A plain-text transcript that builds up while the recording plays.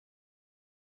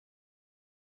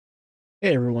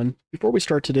Hey everyone, before we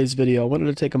start today's video, I wanted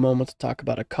to take a moment to talk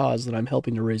about a cause that I'm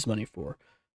helping to raise money for.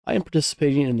 I am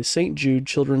participating in the St. Jude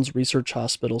Children's Research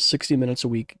Hospital 60 Minutes a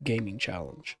Week Gaming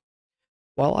Challenge.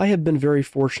 While I have been very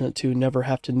fortunate to never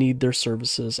have to need their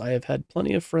services, I have had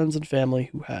plenty of friends and family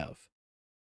who have.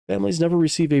 Families never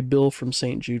receive a bill from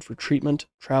St. Jude for treatment,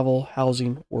 travel,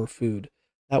 housing, or food.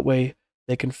 That way,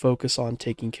 they can focus on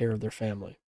taking care of their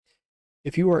family.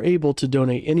 If you are able to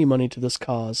donate any money to this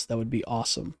cause, that would be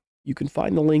awesome. You can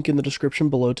find the link in the description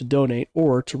below to donate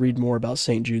or to read more about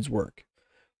St. Jude's work.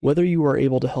 Whether you are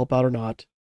able to help out or not,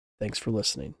 thanks for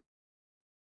listening.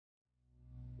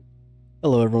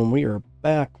 Hello everyone, we are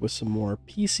back with some more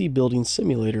PC Building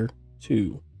Simulator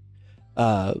 2.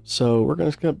 So we're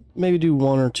going to maybe do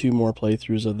one or two more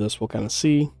playthroughs of this, we'll kind of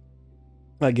see.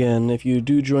 Again, if you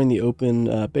do join the open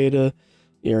beta,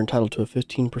 you're entitled to a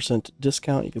 15%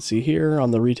 discount, you can see here on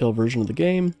the retail version of the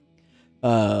game.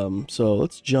 So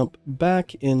let's jump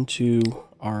back into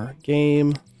our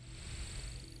game.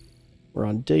 We're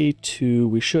on day 2.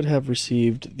 We should have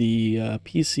received the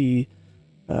PC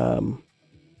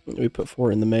we put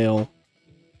 4 in the mail.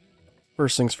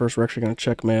 First things first, we're actually going to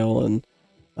check mail and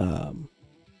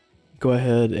go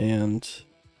ahead and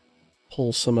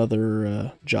pull some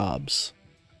other jobs.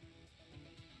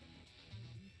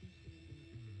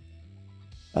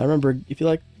 Remember, if you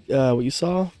like what you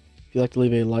saw, if you'd like to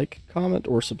leave a like, comment,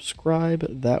 or subscribe,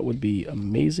 that would be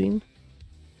amazing.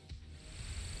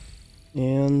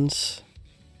 And,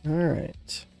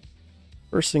 alright.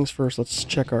 First things first, let's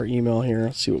check our email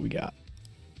here, see what we got.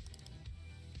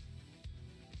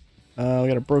 We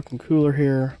got a broken cooler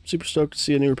here. Super stoked to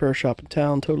see a new repair shop in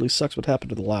town. Totally sucks what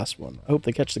happened to the last one. I hope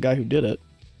they catch the guy who did it.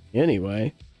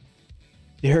 Anyway,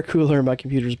 the air cooler in my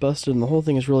computer's busted and the whole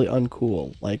thing is really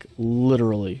uncool. Like,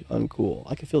 literally uncool.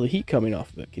 I can feel the heat coming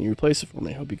off of it. Can you replace it for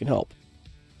me? Hope you can help.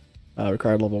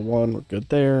 Required level 1, we're good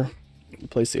there.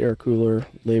 Replace the air cooler,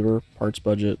 labor, parts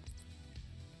budget.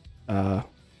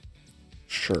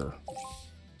 Sure.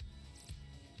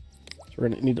 So we're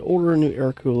gonna need to order a new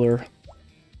air cooler.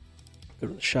 Go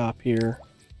to the shop here.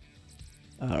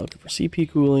 Looking for CP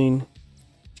cooling.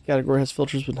 This category has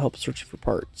filters but help searching for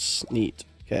parts. Neat.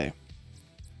 Okay.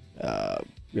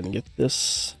 We're gonna get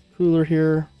this cooler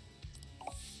here.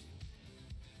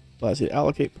 Allows you to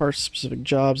allocate parts to specific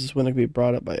jobs. This window can be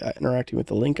brought up by interacting with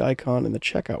the link icon in the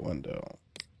checkout window.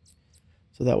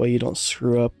 So that way you don't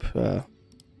screw up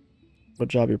what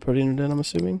job you're putting it in, I'm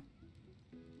assuming.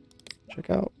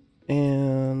 Checkout.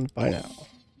 And buy now.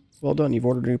 Well done, you've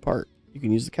ordered a new part. You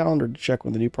can use the calendar to check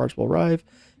when the new parts will arrive.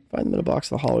 Find them in a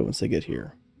box in the hallway once they get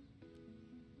here.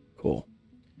 Cool.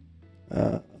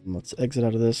 Let's exit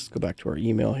out of this. Let's go back to our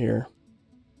email here.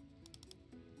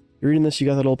 You're reading this, you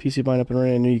got that old PC bind up and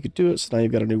running. I knew you could do it, so now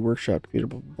you've got a new workshop computer,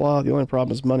 blah, blah, blah. The only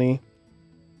problem is money.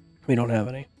 We don't have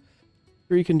any.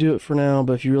 Sure, you can do it for now,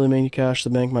 but if you really make cash, the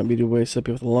bank might be to waste up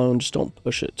you with a loan. Just don't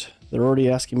push it. They're already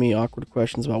asking me awkward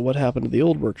questions about what happened to the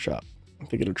old workshop. I'm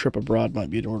thinking a trip abroad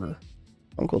might be in order.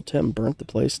 Uncle Tim burnt the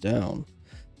place down.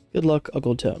 Good luck,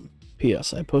 Uncle Tim.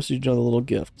 P.S. I posted you another little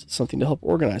gift. Something to help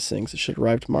organize things. It should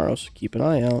arrive tomorrow, so keep an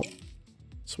eye out.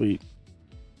 Sweet.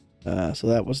 So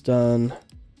that was done.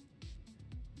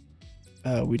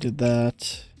 We did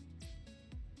that.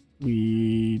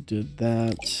 We did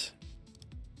that.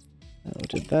 We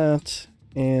did that.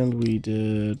 And we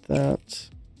did that.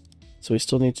 So we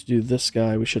still need to do this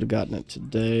guy. We should have gotten it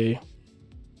today.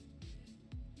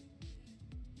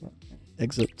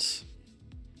 Exit. So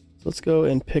let's go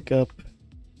and pick up.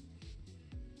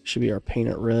 Should be our paint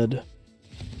it red.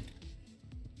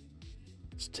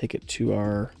 Let's take it to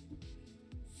our.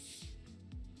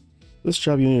 This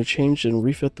job you need to change and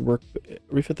refit the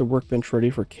workbench ready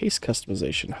for case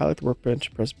customization. Highlight the workbench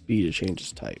and press B to change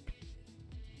its type.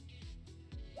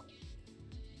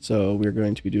 So we're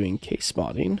going to be doing case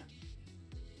modding.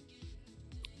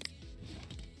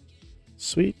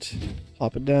 Sweet.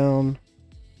 Plop it down.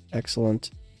 Excellent.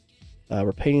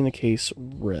 We're painting the case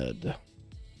red.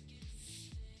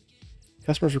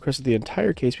 Customers requested the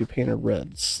entire case be painted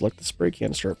red. Select the spray can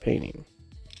to start painting.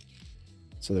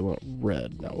 So they want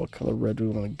red. Now what color red do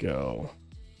we want to go?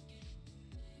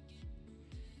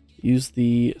 Use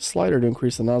the slider to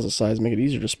increase the nozzle size, make it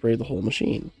easier to spray the whole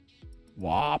machine.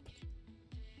 Wop.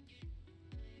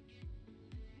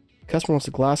 Customer wants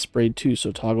the glass sprayed too,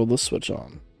 so toggle this switch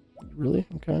on. Really?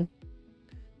 Okay.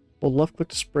 Hold left click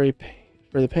to spray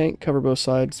the paint, cover both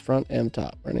sides, front and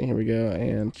top. Ready? Here we go.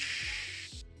 And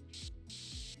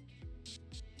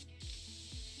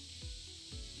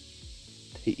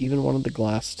they even wanted the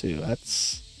glass too.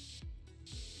 That's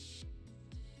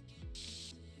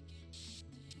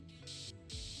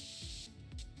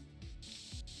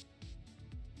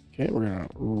Okay, we're gonna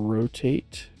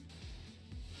rotate.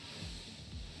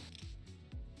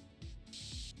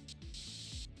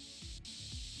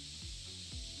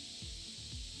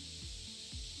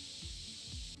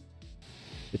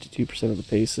 %52% of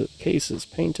the case is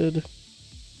painted.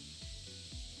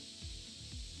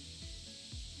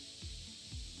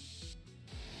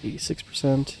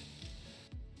 %86%.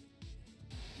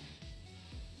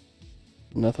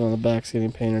 Nothing on the back's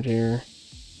getting painted here.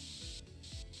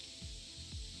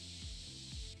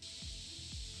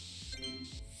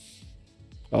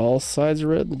 All sides are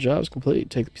red. The job's complete.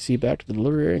 Take the PC back to the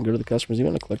delivery area and go to the customer's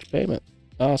email and collect payment.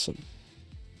 Awesome.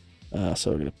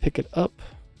 So we're going to pick it up.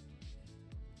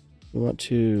 We want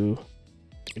to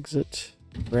exit,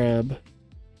 grab,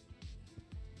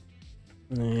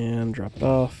 and drop it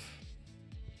off.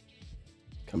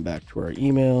 Come back to our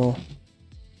email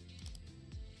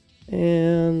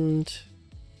and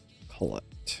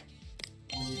collect.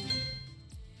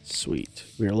 Sweet.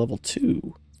 We are level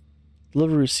 2.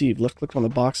 Delivery received. Left click on the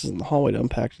boxes in the hallway to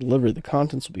unpack delivery. The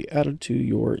contents will be added to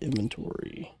your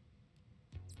inventory.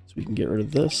 So we can get rid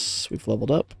of this. We've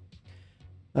leveled up.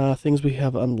 Things we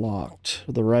have unlocked.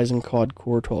 The Ryzen Quad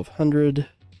Core 1200.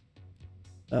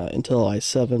 Intel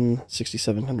i7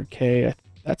 6700K.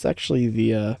 That's actually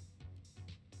the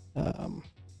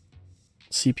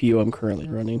CPU I'm currently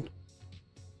running.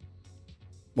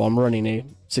 Well, I'm running a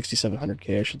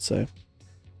 6700K, I should say.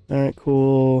 Alright,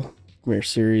 cool. Mirror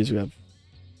series. We have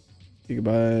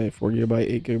gigabyte, 4 gigabyte,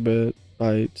 8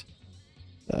 gigabyte,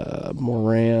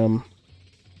 more RAM.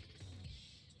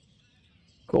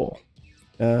 Cool.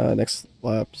 Next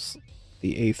lap's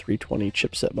the A320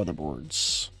 chipset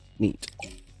motherboards. Neat.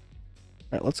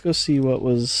 Alright, let's go see what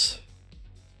was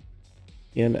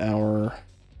in our...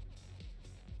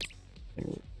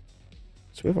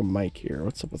 So we have a mic here.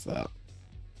 What's up with that?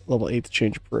 Level 8 to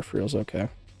change peripherals. Okay.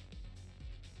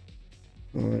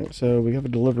 Alright, so we have a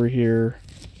delivery here.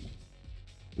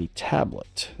 A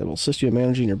tablet that will assist you in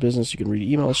managing your business. You can read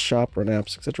emails, shop, run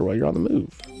apps, etc. while you're on the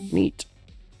move. Neat.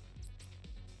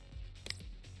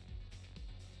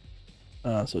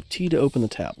 So T to open the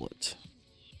tablet.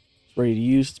 It's ready to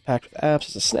use. It's packed with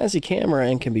apps. It's a snazzy camera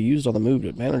and can be used on the move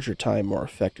to manage your time more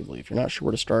effectively. If you're not sure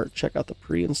where to start, check out the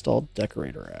pre-installed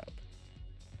Decorator app.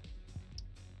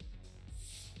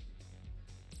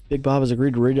 Big Bob has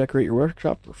agreed to redecorate your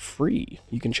workshop for free.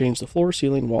 You can change the floor,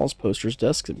 ceiling, walls, posters,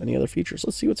 desks, and many other features.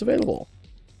 Let's see what's available.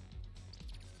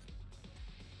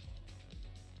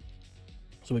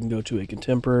 So we can go to a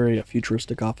contemporary, a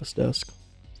futuristic office desk.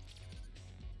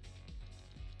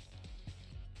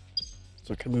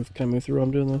 So can I move through while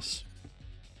I'm doing this?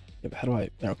 Yeah, but how do I...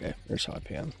 Okay, there's how I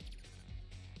pan.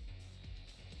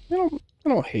 I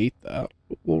don't hate that.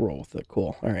 We'll roll with it.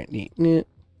 Cool. Alright, neat. Neat.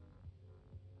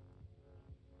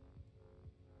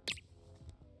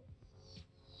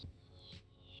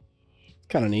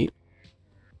 Kind of neat.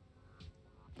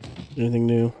 Anything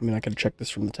new? I mean, I could check this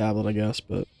from the tablet, I guess,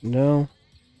 but no.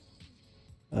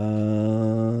 Is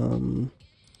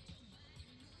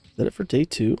that it for day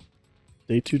 2?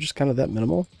 Day 2 just kind of that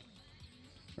minimal?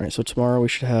 Alright, so tomorrow we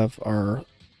should have our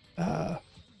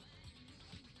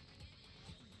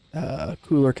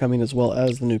cooler coming as well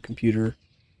as the new computer.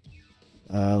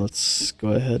 Let's go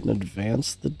ahead and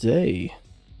advance the day.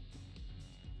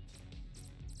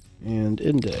 And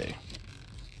end day.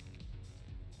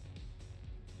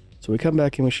 So we come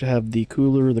back and we should have the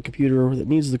cooler, the computer that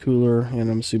needs the cooler,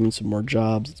 and I'm assuming some more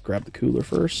jobs. Let's grab the cooler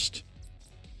first.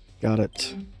 Got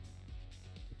it.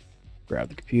 Grab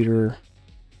the computer.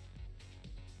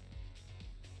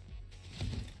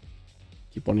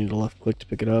 Keep wanting to left click to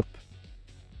pick it up.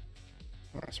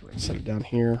 Alright, so we're going to set it down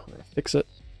here. We're going to fix it.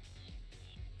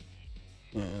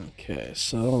 Okay,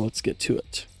 so let's get to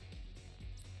it.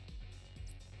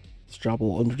 This job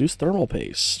will introduce thermal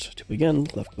paste. To begin,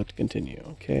 left click to continue.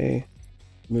 Okay.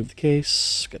 Move the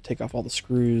case. Got to take off all the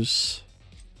screws.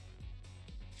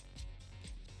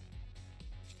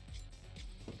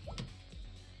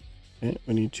 Okay,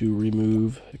 we need to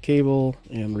remove the cable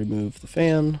and remove the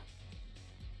fan.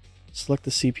 Select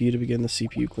the CPU to begin the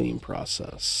CPU clean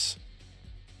process.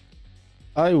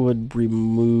 I would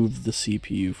remove the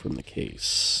CPU from the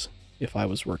case if I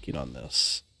was working on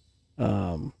this.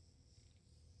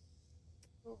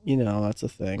 You know, that's a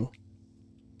thing.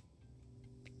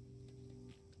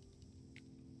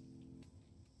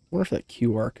 I wonder if that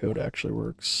QR code actually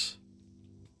works.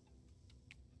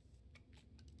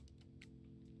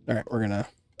 Alright, we're gonna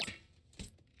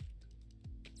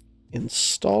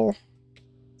install.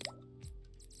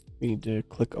 We need to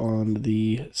click on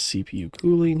the CPU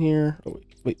cooling here. Oh,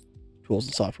 wait. Tools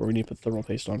and software. We need to put thermal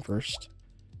paste on first.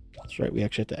 That's right, we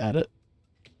actually have to add it.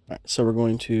 Alright, so we're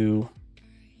going to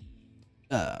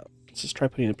let's just try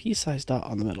putting a pea-sized dot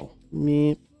on the middle.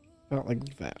 Me, about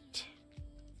like that.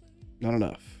 Not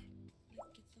enough.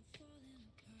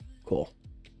 Cool.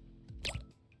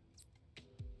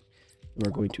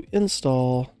 We're going to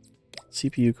install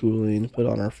CPU cooling, put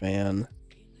on our fan.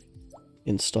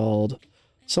 Installed.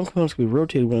 Some components can be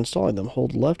rotated when installing them.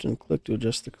 Hold left and click to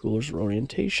adjust the cooler's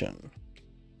orientation.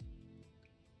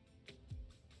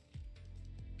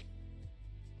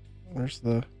 Where's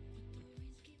the...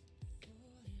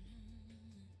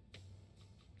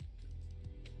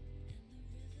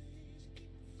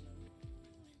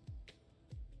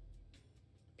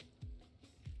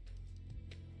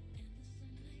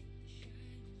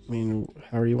 I mean,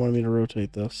 how are you wanting me to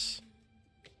rotate this?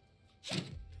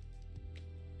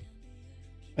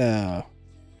 Can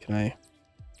I...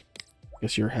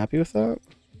 Guess you're happy with that?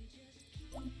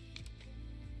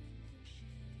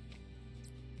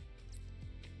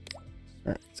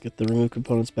 Alright, let's get the remove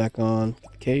components back on.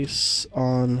 Put the case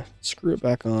on. Screw it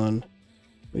back on.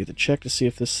 We get to check to see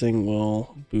if this thing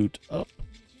will boot up.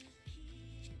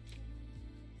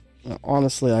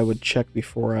 Honestly, I would check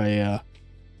before I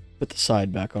put the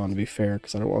side back on, to be fair,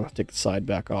 because I don't want to take the side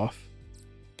back off.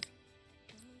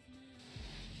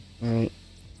 Alright.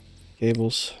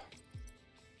 Cables.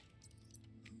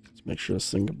 Let's make sure this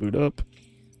thing can boot up.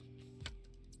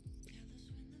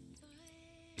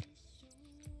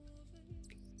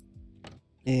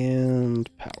 And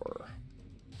power.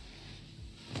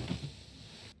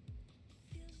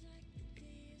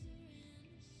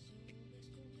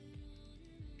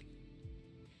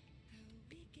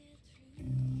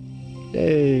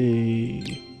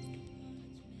 Yay!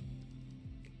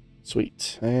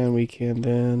 Sweet. And we can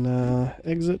then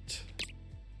exit.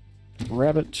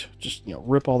 Grab it. Just, you know,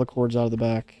 rip all the cords out of the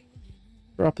back.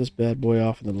 Drop this bad boy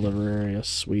off in the delivery area.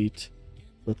 Sweet.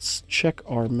 Let's check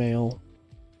our mail.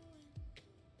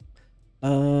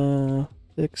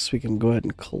 Fix. We can go ahead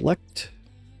and collect.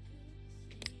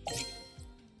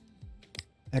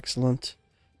 Excellent.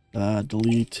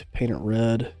 Delete. Paint it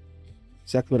red.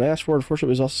 Exactly what I asked for. Unfortunately,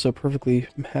 it was also so perfectly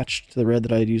matched to the red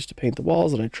that I had used to paint the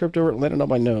walls that I tripped over it and landed on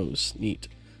my nose. Neat.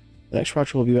 The next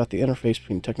project will be about the interface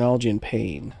between technology and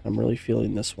pain. I'm really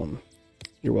feeling this one.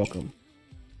 You're welcome.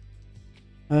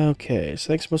 Okay, so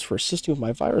thanks most for assisting with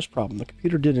my virus problem. The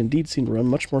computer did indeed seem to run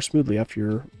much more smoothly after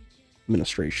your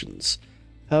administrations.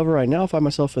 However, I now find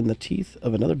myself in the teeth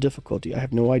of another difficulty. I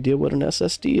have no idea what an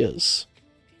SSD is.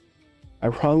 I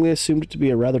wrongly assumed it to be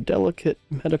a rather delicate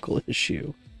medical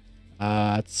issue.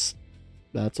 That's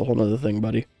a whole nother thing,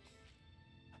 buddy.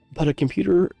 But a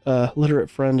computer literate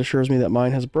friend assures me that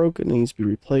mine has broken and needs to be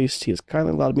replaced. He has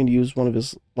kindly allowed me to use one of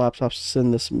his laptops to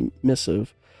send this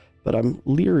missive, but I'm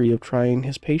leery of trying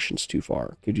his patience too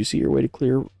far. Could you see your way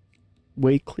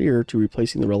clear to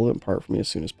replacing the relevant part for me as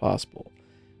soon as possible?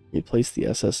 Replace the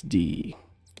SSD.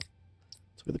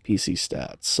 Let's look at the PC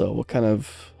stats. So what kind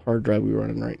of hard drive are we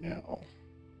running right now?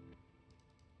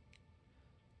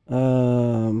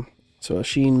 So a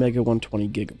Sheen Mega 120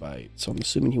 GB. So I'm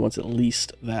assuming he wants at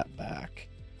least that back.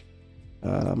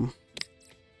 So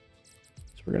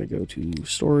we're going to go to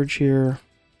storage here.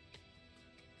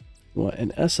 We want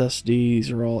an SSD.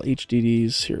 These are all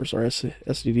HDDs. Here's our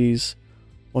SSDs.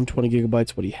 120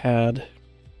 GB, what he had.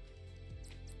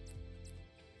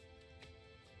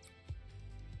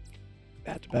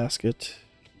 Add to basket.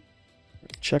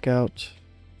 Checkout.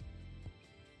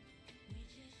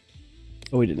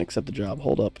 Oh, we didn't accept the job.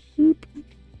 Hold up. Boop.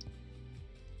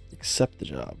 Accept the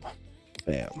job.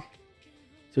 Bam.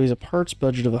 So he's a parts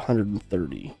budget of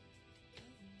 130.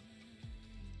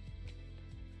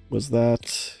 Was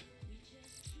that...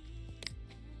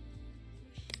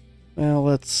 Well,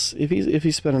 let's... If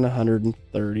he's spending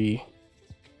 130...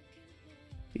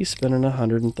 He's spending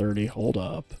 130. Hold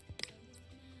up.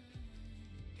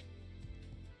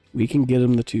 We can get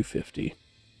him the 250.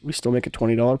 We still make a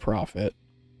 $20 profit.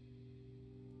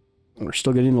 And we're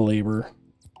still getting the labor.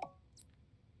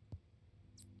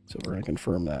 So we're going to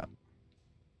confirm that.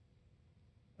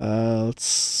 Let's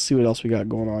see what else we got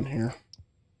going on here.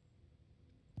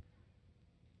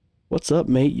 What's up,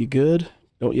 mate? You good?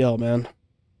 Don't yell, man.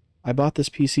 I bought this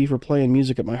PC for playing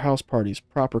music at my house parties.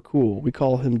 Proper cool. We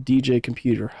call him DJ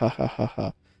Computer. Ha ha ha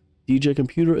ha. DJ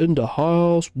Computer in the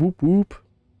house. Whoop whoop.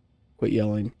 Quit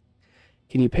yelling.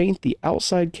 Can you paint the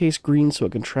outside case green so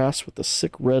it contrasts with the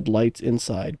sick red lights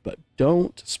inside? But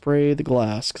don't spray the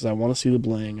glass because I want to see the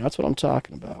bling. That's what I'm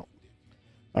talking about.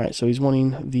 Alright, so he's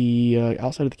wanting the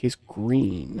outside of the case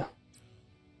green.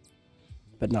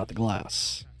 But not the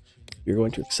glass. You're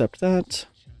going to accept that.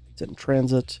 It's in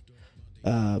transit.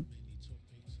 Cool,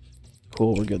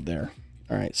 we're good there.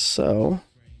 Alright, so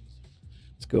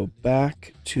Let's go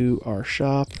back to our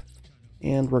shop,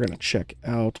 and we're going to check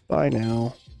out. Bye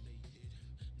now.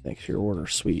 Thanks for your order.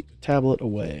 Sweet. Tablet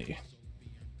away.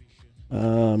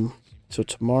 So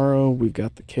tomorrow we've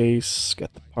got the case,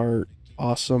 got the part.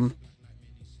 Awesome.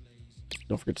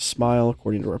 Don't forget to smile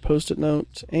according to our post-it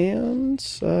note. And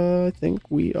I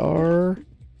think we are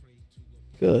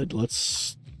good.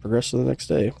 Let's progress to the next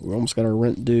day. We almost got our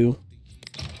rent due.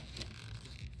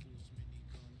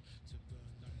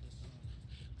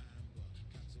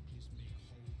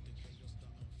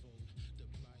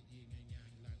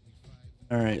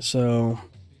 Alright, so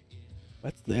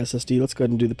that's the SSD. Let's go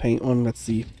ahead and do the paint one. That's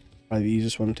probably the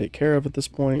easiest one to take care of at this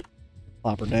point.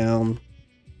 Plop her down.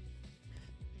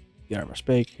 Got our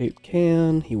spray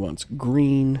can. He wants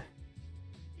green.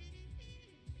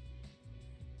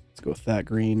 Let's go with that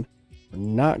green. We're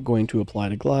not going to apply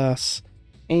to glass.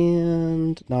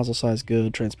 And nozzle size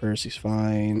good. Transparency's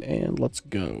fine. And let's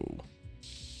go.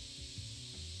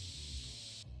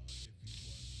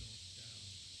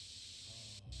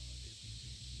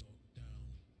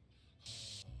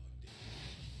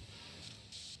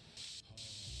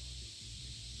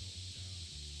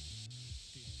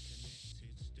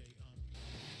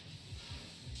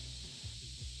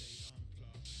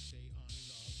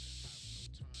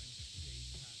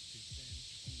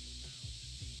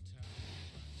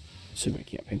 Assuming I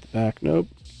can't paint the back. Nope.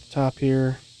 Top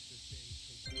here.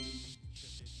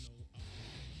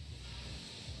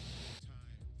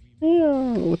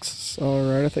 Yeah, it looks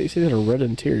alright. I thought you said it had a red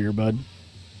interior, bud.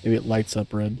 Maybe it lights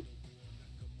up red.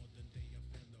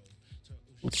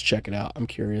 Let's check it out. I'm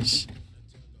curious.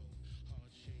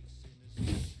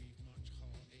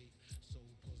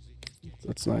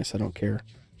 That's nice. I don't care.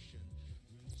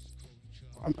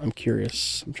 I'm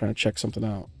curious. I'm trying to check something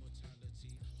out.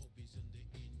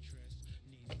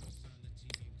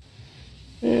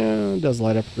 Yeah, it does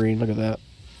light up green. Look at that.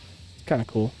 It's kind of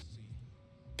cool.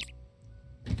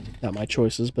 Not my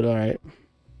choices, but alright.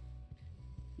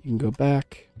 You can go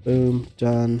back. Boom.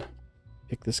 Done.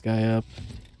 Pick this guy up.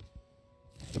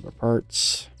 Grab our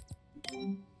parts.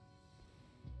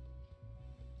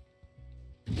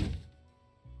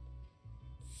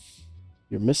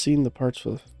 You're missing the parts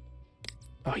for...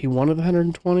 Oh, he wanted the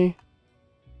 120?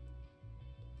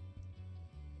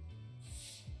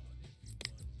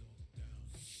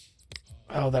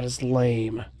 Oh, that is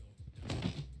lame.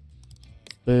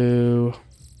 Boo.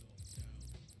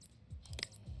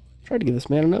 Tried to give this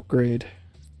man an upgrade.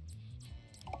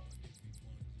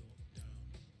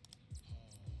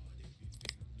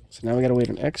 So now we gotta wait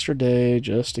an extra day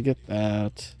just to get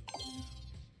that.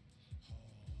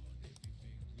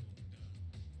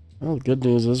 Well, the good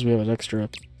news is we have an extra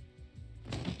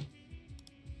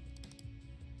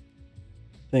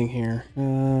thing here.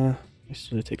 We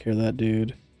still need to take care of that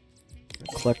dude.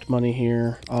 Collect money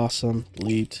here. Awesome.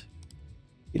 Delete.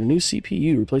 Get a new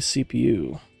CPU. Replace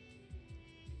CPU.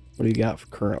 What do you got for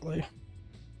currently?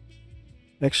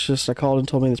 Exorcist, I called and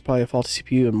told me there's probably a faulty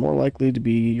CPU and more likely to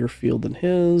be your field than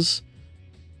his.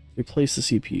 Replace the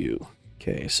CPU.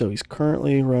 Okay, so he's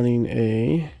currently running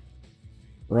a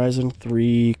Ryzen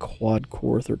 3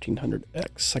 quad-core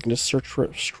 1300X. I can just search for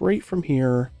it straight from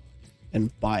here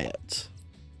and buy it.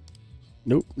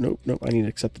 Nope, nope, nope. I need to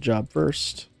accept the job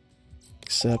first.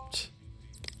 Accept.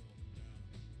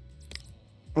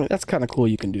 I mean, that's kind of cool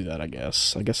you can do that, I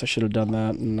guess. I guess I should have done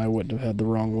that and I wouldn't have had the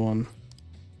wrong one.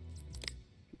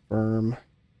 Confirm.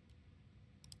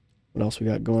 What else we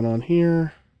got going on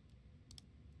here?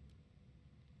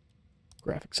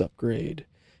 Graphics upgrade.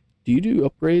 Do you do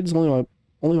upgrades?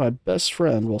 Only my best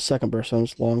friend, well, second best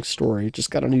friend's long story,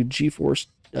 just got a new GeForce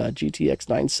GTX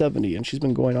 970 and she's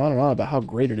been going on and on about how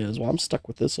great it is. Well, I'm stuck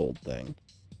with this old thing.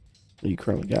 What do you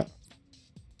currently got?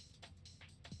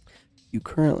 You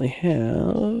currently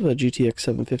have a GTX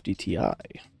 750 Ti.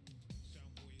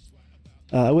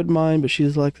 I wouldn't mind, but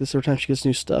she's like this every time she gets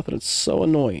new stuff, and it's so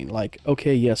annoying. Like,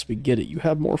 okay, yes, we get it. You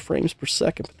have more frames per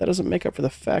second, but that doesn't make up for the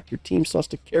fact your team still has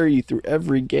to carry you through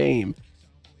every game.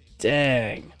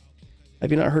 Dang.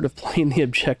 Have you not heard of playing the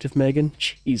objective, Megan?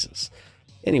 Jesus.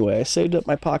 Anyway, I saved up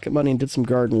my pocket money and did some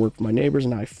garden work for my neighbors,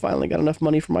 and now I finally got enough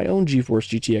money for my own GeForce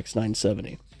GTX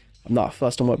 970. I'm not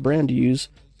fussed on what brand to use.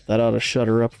 That ought to shut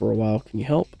her up for a while. Can you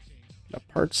help? Got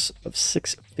parts of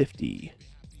 650.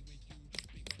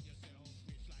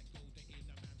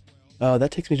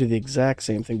 That takes me to the exact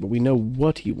same thing, but we know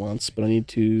what he wants, but I need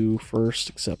to first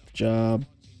accept the job.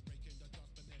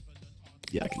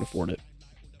 Yeah, I can afford it.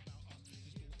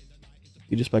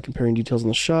 Just by comparing details in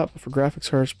the shop. For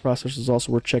graphics cards, processors is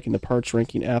also worth checking the parts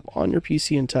ranking app on your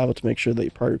PC and tablet to make sure that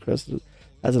your part requested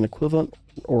has an equivalent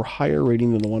or higher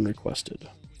rating than the one requested.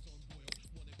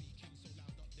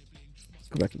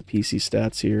 Go back to the PC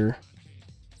stats here.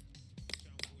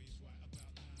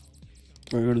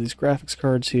 We're going to go to these graphics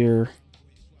cards here.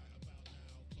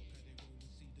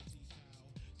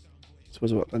 This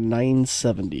was about a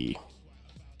 970. So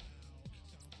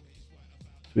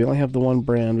we only have the one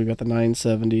brand. We've got the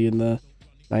 970 and the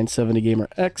 970 Gamer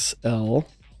XL.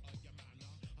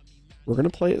 We're going to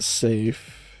play it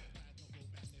safe.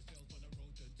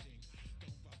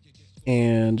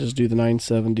 And just do the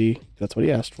 970. That's what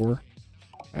he asked for.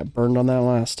 I burned on that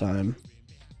last time.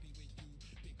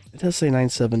 It does say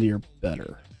 970 or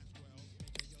better.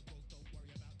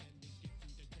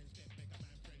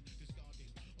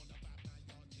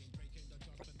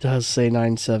 It does say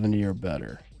 970 or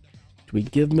better. Do we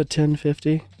give him a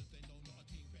 1050?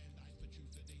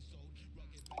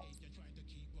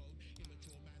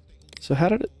 So how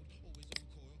did it...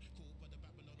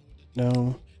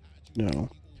 No. No.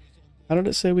 How did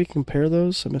it say we compare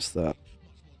those? I missed that.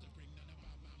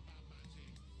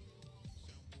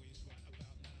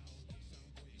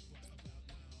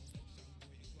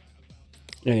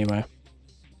 Anyway.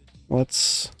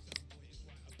 Let's...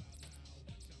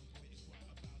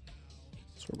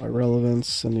 Sort by relevance.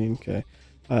 Sending... Okay.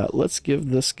 Let's give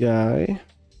this guy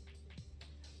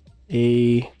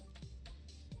a...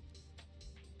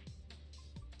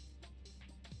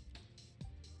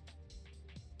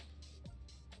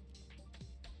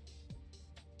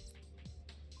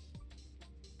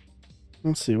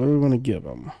 Let's see, what do we want to give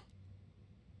him?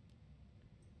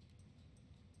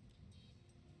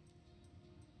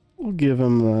 We'll give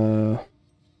him the...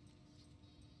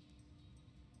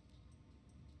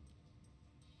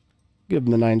 Give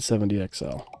him the 970 XL.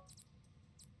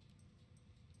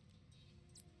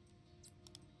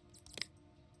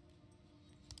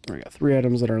 We got 3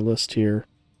 items on our list here.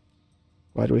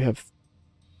 Why do we have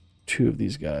 2 of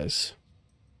these guys?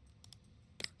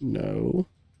 No.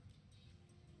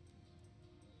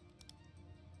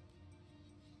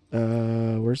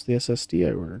 Where's the SSD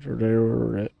I ordered? Or did I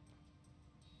order it?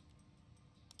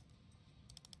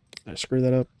 Did I screw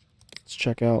that up? Let's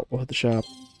check out. We'll hit the shop.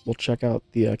 We'll check out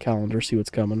the calendar, see what's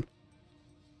coming.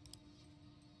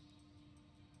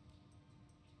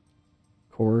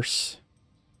 Course.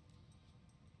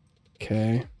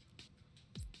 Okay.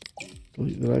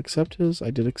 Did I accept his? I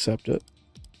did accept it.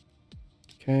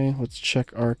 Okay, let's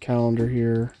check our calendar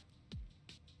here.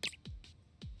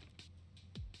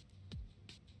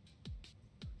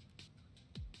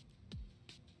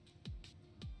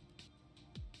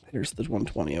 Here's the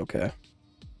 120, okay.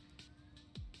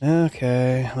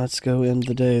 Okay, let's go end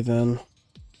the day then.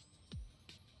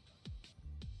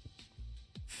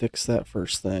 Fix that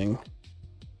first thing.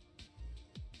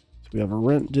 So we have a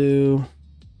rent due.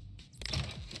 Let's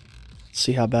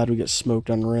see how bad we get smoked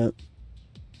on rent.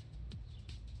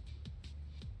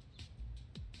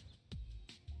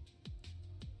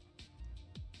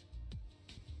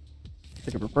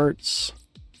 Pick up our parts.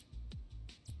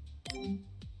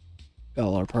 Got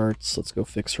all our parts. Let's go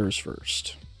fix hers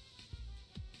first.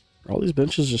 Are all these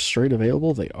benches just straight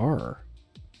available? They are.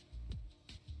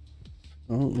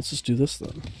 Oh, let's just do this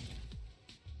then.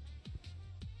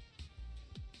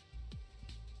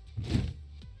 I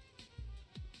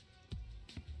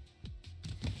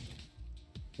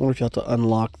wonder if you have to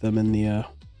unlock them in the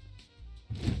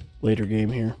later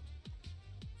game here.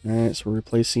 Alright, so we're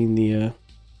replacing the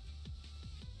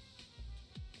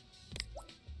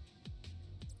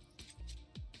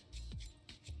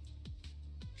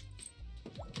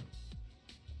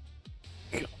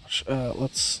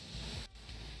let's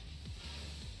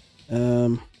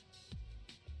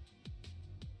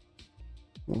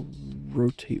we'll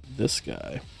rotate this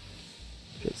guy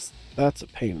because that's a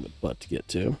pain in the butt to get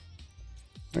to. All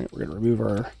right, we're gonna remove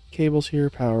our cables here,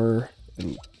 power,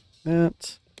 and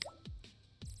that.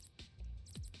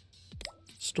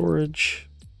 Storage,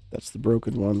 that's the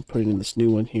broken one. Putting in this new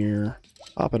one here,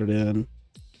 popping it in,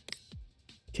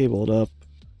 cable it up.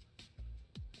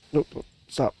 Nope, nope,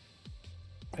 stop.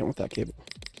 I don't want that cable.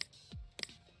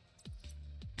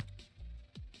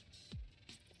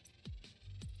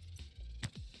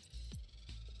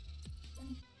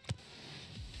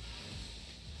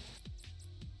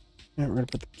 Yeah, we're gonna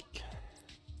put the...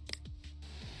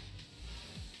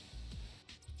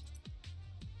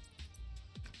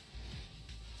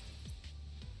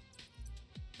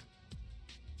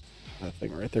 That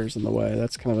thing right there's in the way.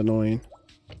 That's kind of annoying.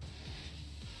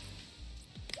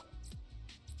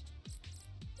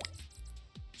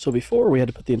 So before we had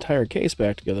to put the entire case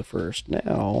back together first.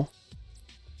 Now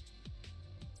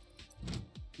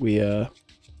we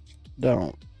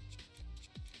don't.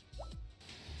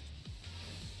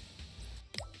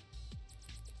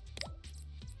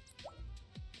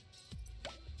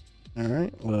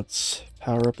 Alright, let's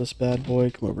power up this bad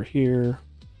boy. Come over here.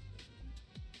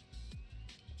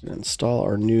 And install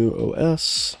our new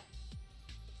OS.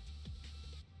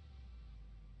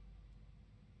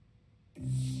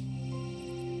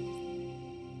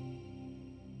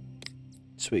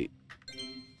 Sweet.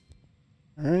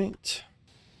 Alright.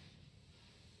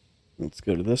 Let's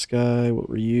go to this guy. What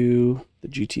were you? The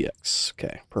GTX.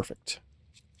 Okay, perfect.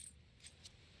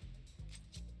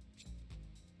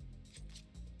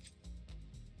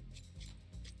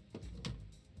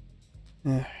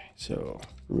 So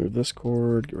remove this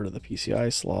cord, get rid of the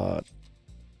PCI slot.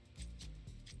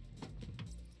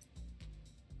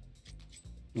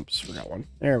 Oops, forgot one.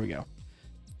 There we go.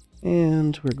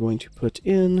 And we're going to put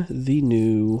in the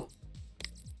new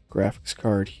graphics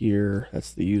card here.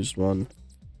 That's the used one.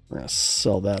 We're going to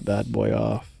sell that bad boy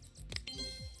off.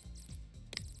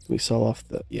 We sell off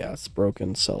the... Yeah, it's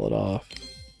broken. Sell it off.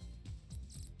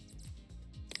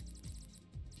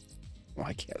 Oh,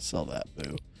 I can't sell that,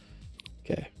 boo.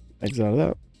 Okay, exit out of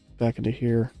that. Back into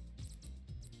here.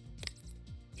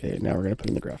 Okay, now we're going to put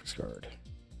in the graphics card.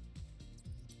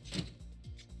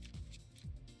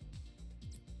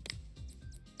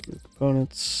 New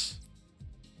components.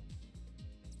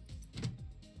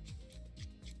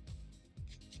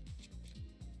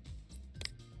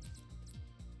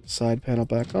 Side panel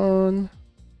back on.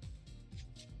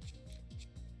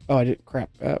 Oh, I did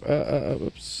crap.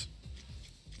 Oops.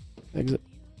 Exit.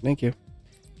 Thank you.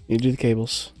 Need to do the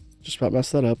cables. Just about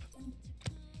messed that up.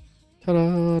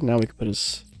 Ta-da! Now we can put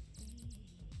his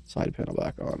side panel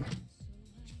back on.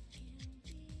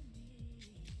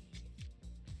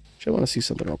 Actually, I want to see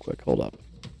something real quick. Hold up.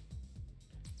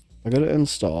 I go to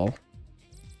install.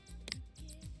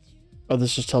 Oh,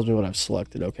 this just tells me what I've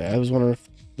selected. Okay, I was wondering if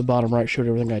the bottom right showed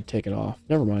everything I'd taken off.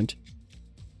 Never mind.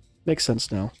 Makes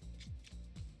sense now.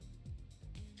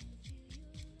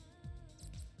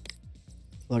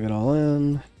 Plug it all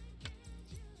in.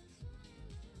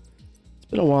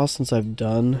 It's been a while since I've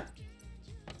done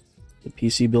the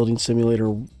PC Building Simulator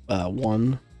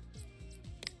 1.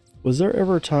 Was there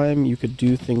ever a time you could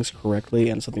do things correctly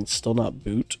and something still not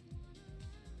boot?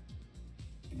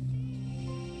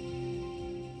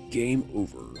 Game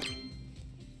over.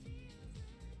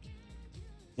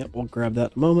 Yep, we'll grab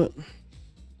that in a moment.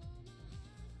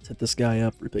 Set this guy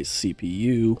up, replace the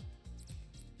CPU.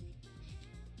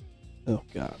 Oh,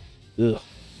 God. Ugh.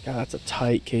 God, that's a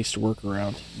tight case to work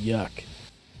around. Yuck.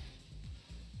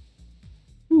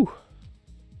 Whew.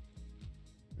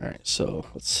 Alright, so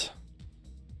let's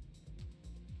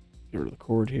get rid of the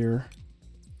cord here.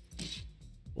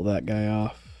 Pull that guy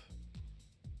off.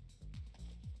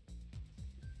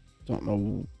 Don't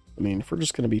know. I mean, if we're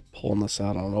just going to be pulling this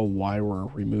out, I don't know why we're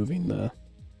removing the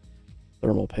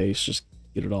thermal paste. Just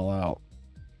get it all out.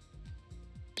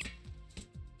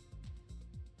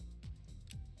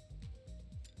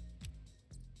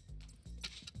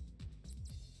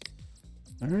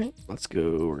 Alright, let's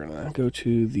go. We're going to go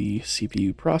to the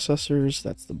CPU processors.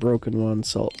 That's the broken one.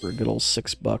 Sell it for a good old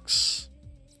 $6.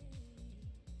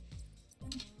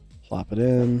 Plop it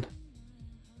in.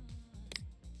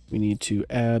 We need to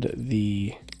add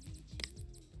the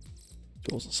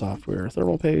tools and software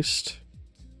thermal paste.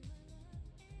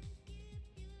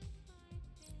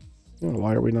 Oh,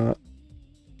 why are we not?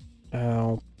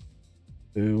 Ow.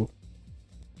 Boo.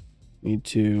 Need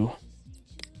to...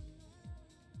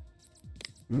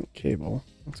 Cable.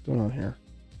 What's going on here?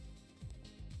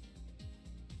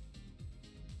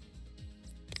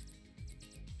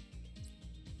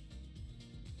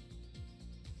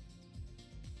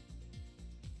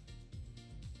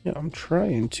 Yeah, I'm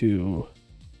trying to...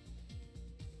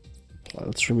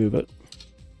 Let's remove it.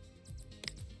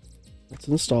 Let's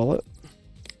install it.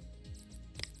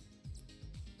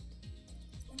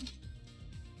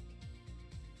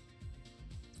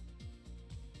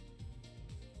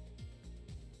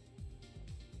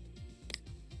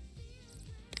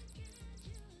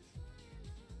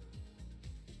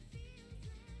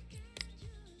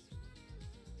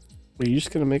 Are you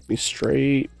just gonna make me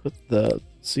straight put the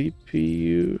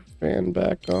CPU fan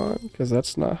back on? Because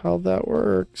that's not how that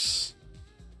works.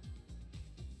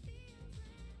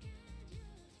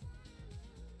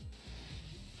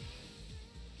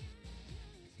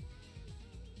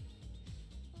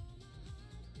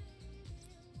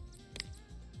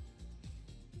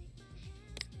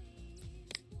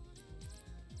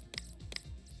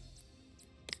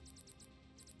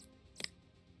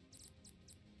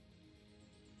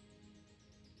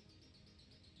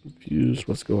 Confused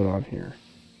what's going on here.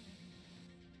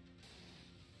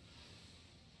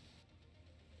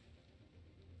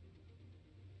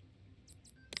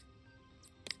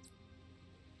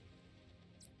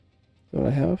 what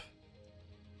I have?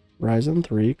 Ryzen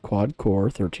 3 quad core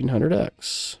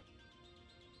 1300X.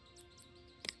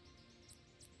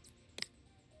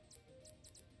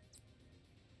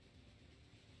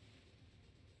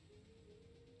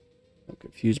 I'm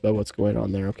confused by what's going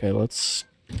on there. Okay, let's...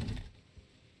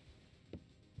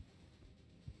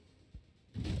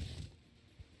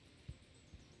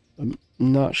 I'm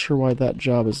not sure why that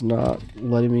job is not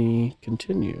letting me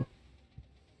continue.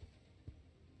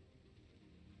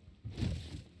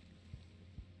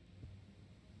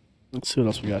 Let's see what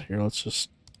else we got here. Let's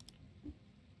just...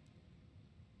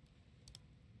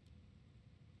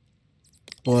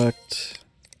 select.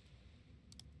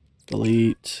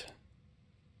 Delete.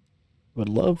 Would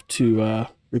love to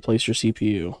replace your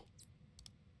CPU.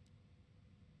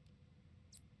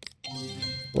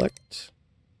 Select.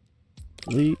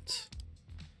 Delete.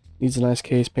 Needs a nice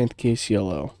case. Paint the case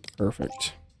yellow.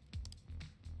 Perfect.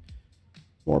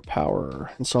 More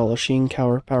power. Install a Sheen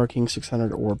Power King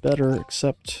 600 or better.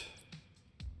 Accept.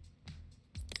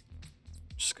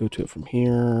 Just go to it from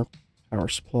here. Power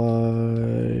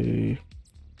supply.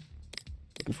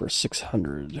 Looking for a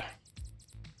 600.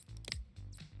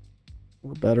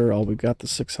 Or better. Oh, we've got the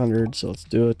 600, so let's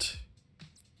do it.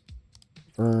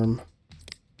 Confirm.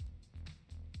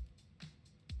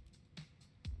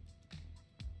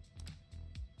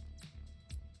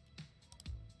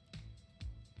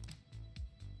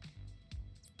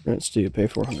 Rent studio, pay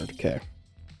 400k.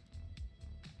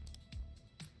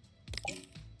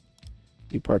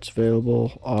 New parts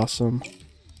available, awesome.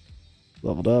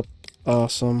 Leveled up,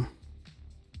 awesome.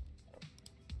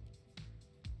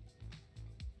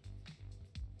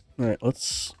 Alright,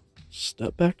 let's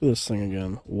step back to this thing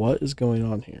again. What is going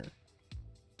on here?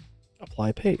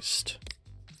 Apply paste.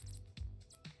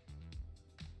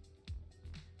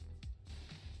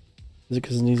 Is it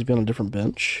because it needs to be on a different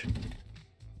bench?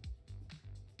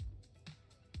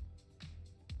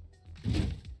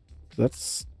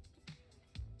 That's...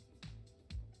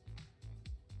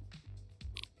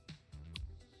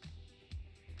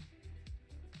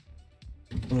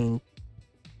 I mean...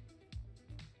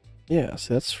 yeah,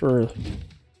 so that's for...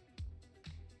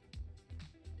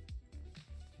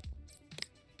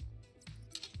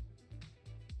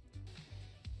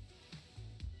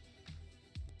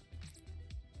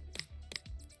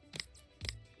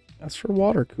 that's for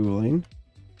water cooling.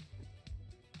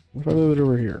 What if I move it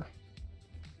over here?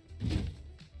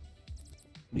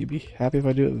 Will you be happy if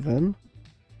I do it then?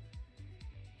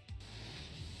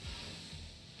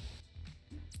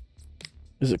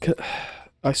 Is it...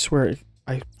 I swear,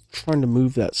 I'm trying to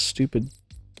move that stupid...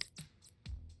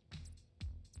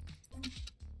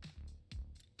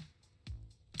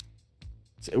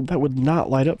 that would not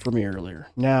light up for me earlier.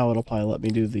 Now it'll probably let me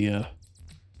do the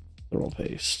thermal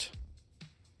paste.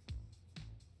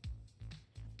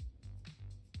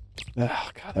 Oh,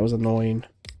 God, that was annoying.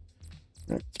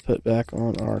 Right, let's put back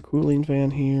on our cooling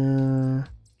fan here.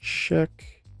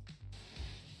 Check.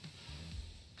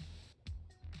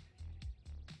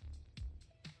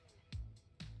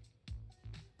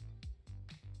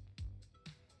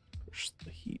 Push the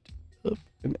heat up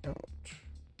and out.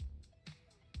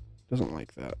 Doesn't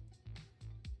like that.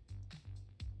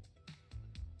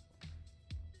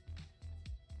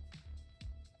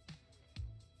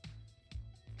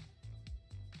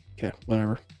 Okay,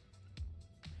 whatever.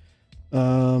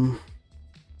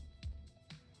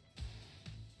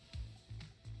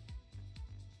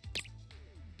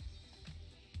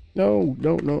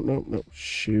 No.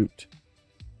 Shoot.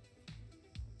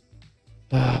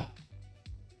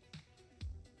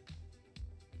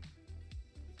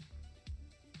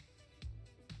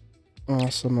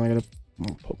 Awesome. I gotta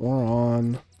put more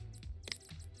on.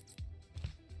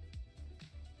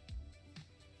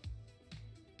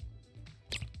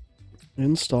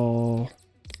 Install.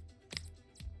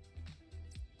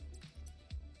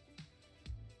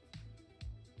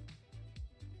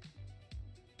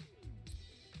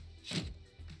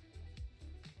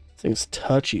 Thing's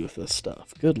touchy with this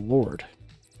stuff. Good lord.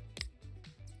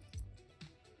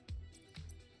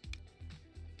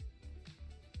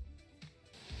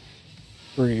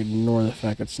 We're gonna ignore the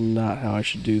fact that's not how I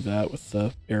should do that with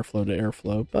the airflow to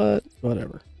airflow, but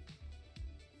whatever.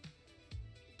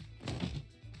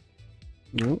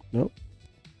 Nope. I'm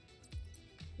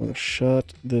gonna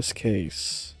shut this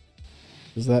case.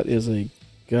 Because that is a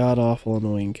god-awful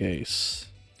annoying case.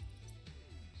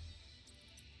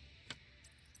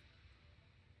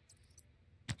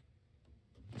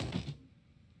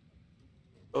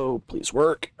 Oh, please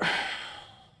work.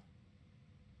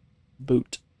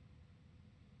 Boot.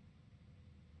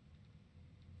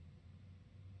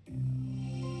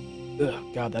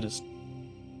 Ugh, God, that is...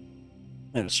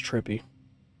 That is trippy.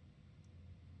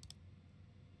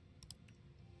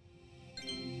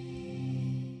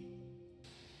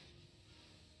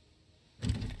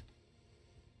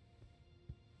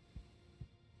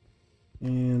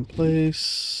 And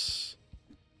place.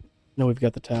 No, we've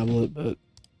got the tablet, but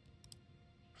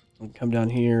we can come down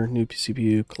here, new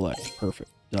CPU, collect. Perfect.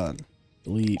 Done.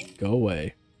 Delete. Go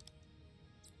away.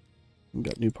 We've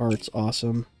got new parts.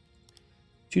 Awesome.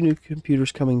 2 new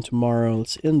computers coming tomorrow.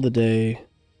 Let's end the day.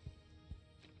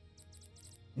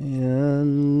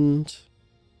 And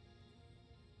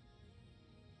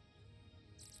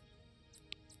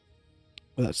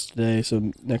well, that's today,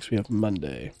 so next we have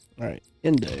Monday. Alright,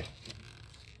 end day.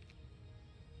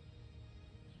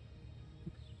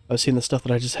 I was seeing the stuff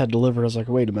that I just had delivered. I was like,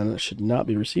 wait a minute, I should not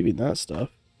be receiving that stuff.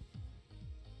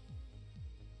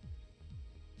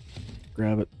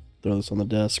 Grab it, throw this on the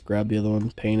desk, grab the other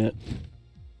one, paint it,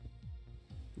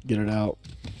 get it out.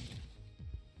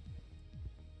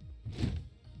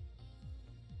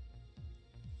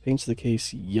 Paints the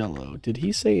case yellow. Did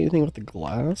he say anything with the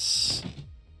glass?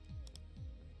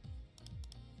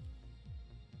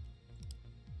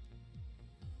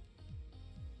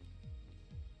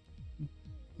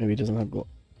 Maybe he doesn't have glass.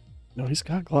 No, he's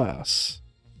got glass.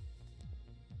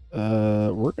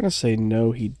 We're gonna say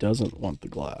no, he doesn't want the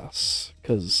glass,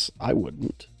 because I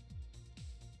wouldn't.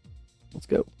 Let's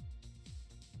go.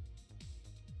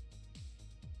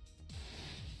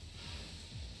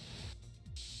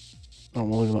 Oh,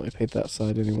 well, let me paint that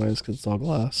side anyways, because it's all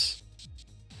glass.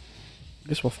 I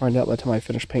guess we'll find out by the time I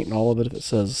finish painting all of it if it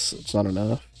says it's not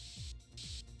enough.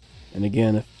 And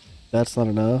again, if that's not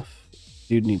enough,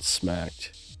 dude needs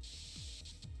smacked.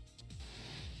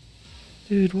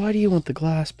 Dude, why do you want the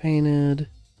glass painted?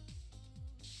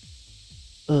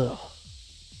 Ugh.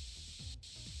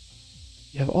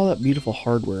 You have all that beautiful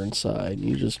hardware inside, and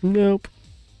you just, nope.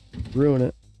 Ruin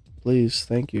it. Please,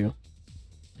 thank you.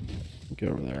 Get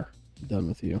over there. I'm done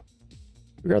with you.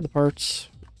 We grabbed the parts.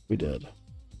 We did.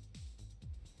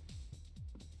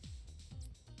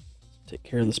 Take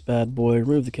care of this bad boy.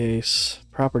 Remove the case.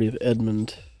 Property of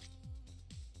Edmund.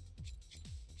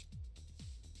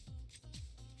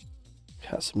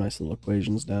 Got some nice little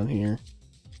equations down here.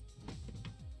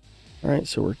 Alright,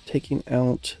 so we're taking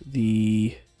out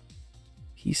the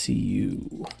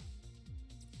PCU.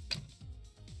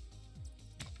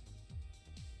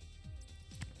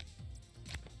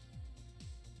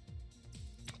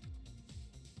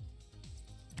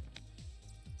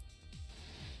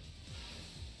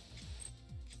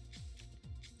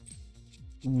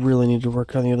 Really need to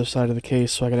work on the other side of the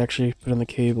case so I can actually put in the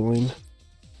cabling.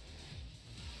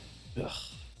 Ugh.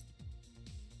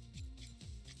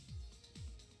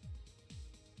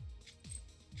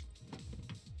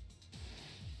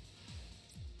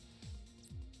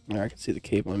 Alright, I can see the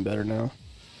cabling better now.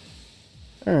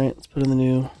 Alright, let's put in the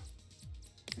new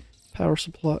power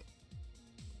supply.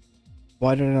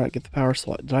 Why did I not get the power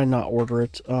supply? Did I not order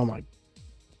it? Oh my.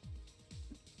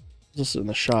 Just in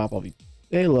the shop, I'll be.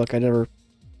 Hey, look, I never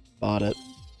bought it.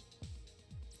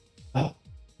 Oh.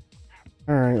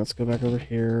 Alright, let's go back over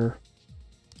here.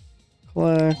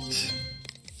 Collect.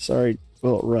 Sorry,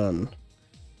 will it run?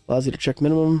 Allows you to check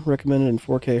minimum recommended in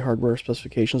 4K hardware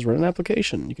specifications. Run an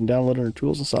application. You can download it under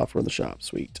tools and software in the shop.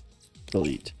 Sweet.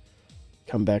 Delete.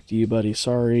 Come back to you, buddy.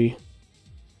 Sorry.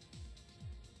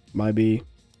 My B.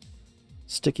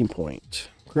 Sticking point.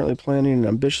 Currently planning an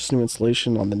ambitious new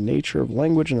installation on the nature of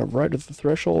language and have right at the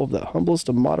threshold of the humblest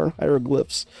of modern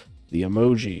hieroglyphs, the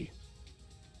emoji.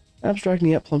 Abstract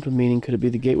and yet plumped with meaning, could it be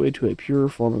the gateway to a purer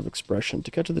form of expression?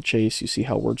 To cut to the chase, you see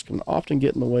how words can often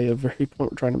get in the way of the very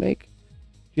point we're trying to make.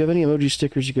 Do you have any emoji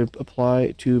stickers you could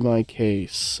apply to my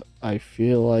case? I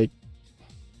feel like...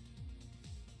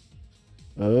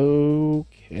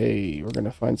 Okay, we're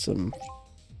gonna find some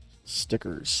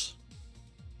stickers.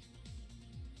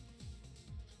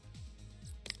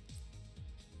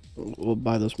 We'll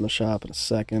buy those from the shop in a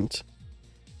second.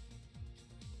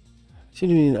 I seem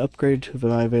to need an upgrade to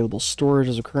my available storage.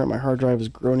 As of current, my hard drive is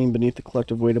groaning beneath the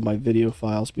collective weight of my video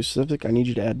files. To be specific, I need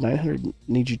you to add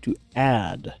 960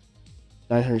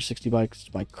 bytes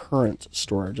to my current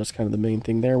storage. That's kind of the main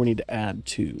thing there. We need to add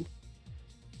 2.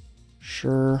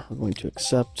 Sure, we're going to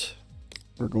accept.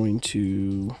 We're going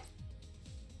to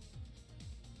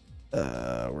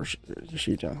where's the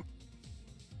sheet down?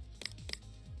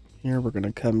 Here we're going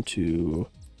to come to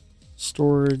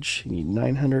storage. You need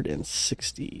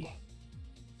 960.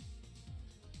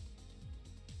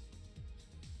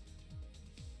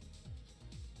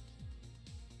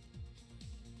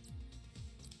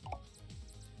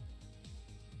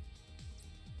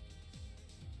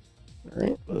 All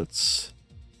right, let's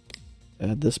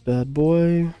Add this bad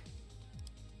boy.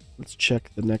 Let's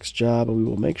check the next job, and we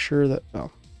will make sure that...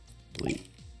 Oh, delete.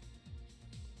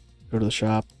 Go to the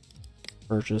shop.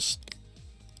 Purchase.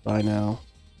 Buy now.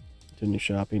 Continue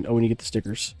shopping. Oh, we need to get the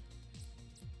stickers.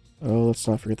 Oh, let's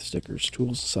not forget the stickers. Tools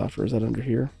and software. Is that under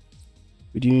here?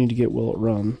 We do need to get Will It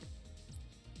Run.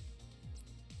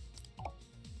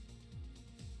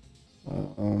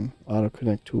 Auto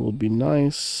connect tool would be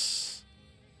nice.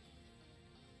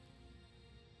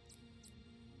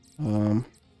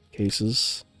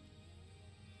 Cases.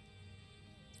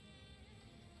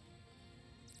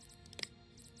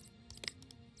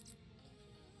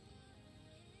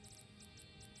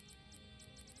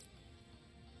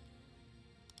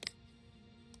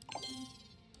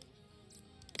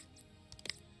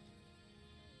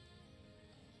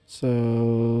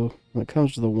 So when it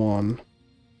comes to the one,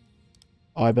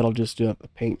 oh, I bet I'll just do a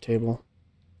paint table.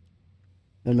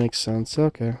 That makes sense.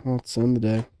 Okay, well, let's end the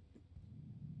day.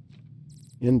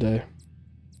 End day.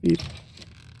 Beep.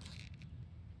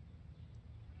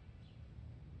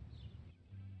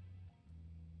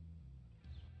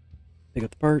 Pick up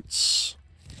the parts.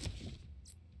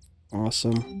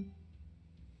 Awesome.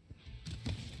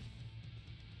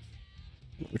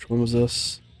 Which one was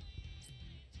this?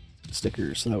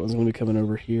 Stickers. So that one's going to be coming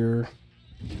over here.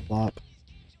 Plop.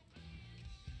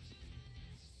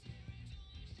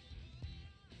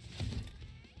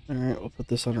 Alright, we'll put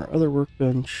this on our other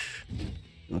workbench.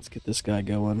 Let's get this guy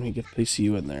going. We get the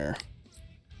PCU in there.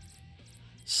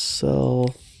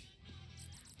 Sell.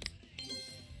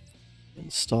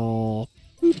 Install.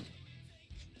 Boop.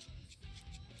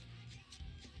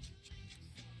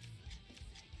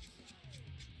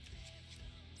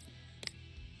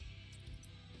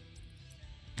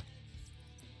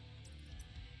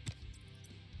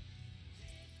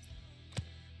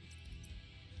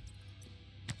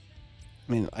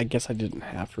 I mean, I guess I didn't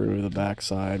have to remove the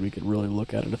backside. We could really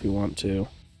look at it if we want to.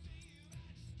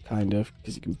 Kind of,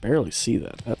 because you can barely see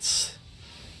that. That's...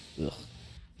 Ugh.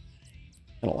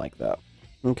 I don't like that.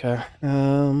 Okay,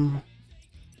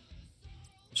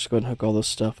 just go ahead and hook all this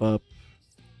stuff up.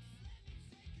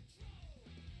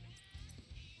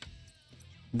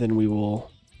 Then we will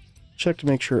check to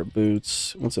make sure it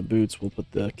boots. Once it boots, we'll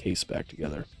put the case back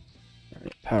together.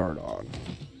 Alright, powered on.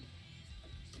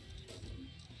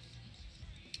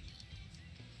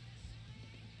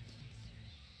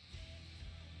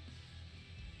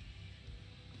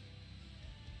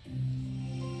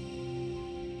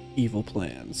 Evil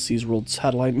plans. Seas World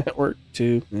Satellite Network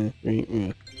 2.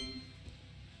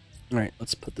 Alright,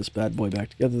 let's put this bad boy back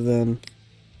together then.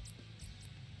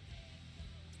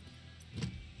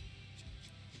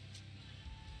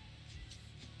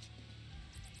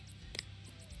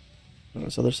 On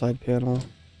this other side panel.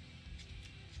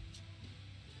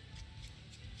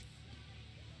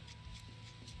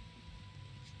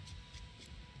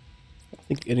 I don't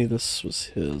think any of this was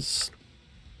his.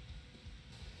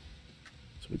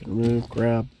 We can remove,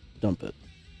 grab, dump it.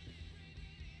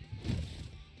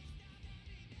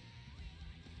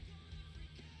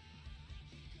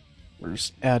 We're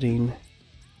just adding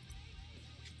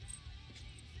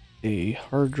a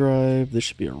hard drive. This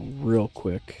should be a real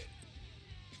quick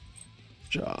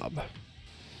job.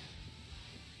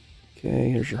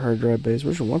 Okay, here's your hard drive base.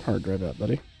 Where's your one hard drive at,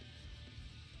 buddy?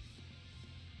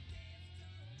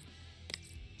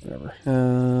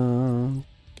 Whatever.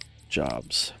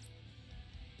 Jobs.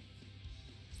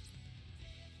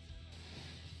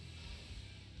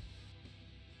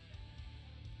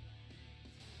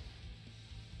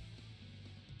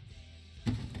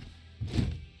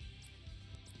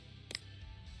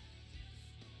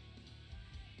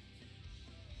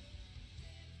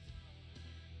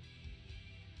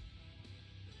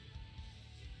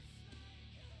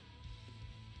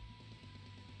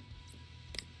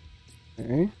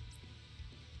 Okay.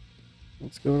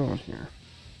 What's going on here?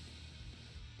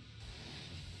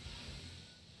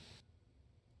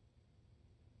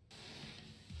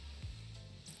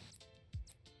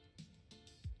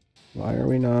 Why are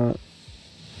we not?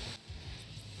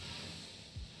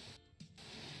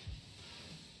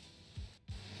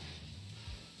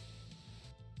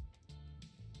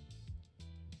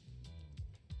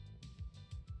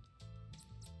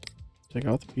 Take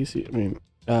out the PC. I mean,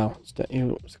 oh, it's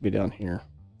gonna be down here.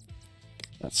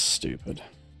 That's stupid.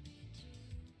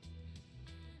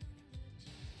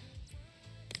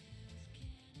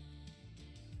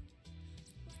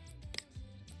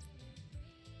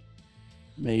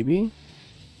 Maybe?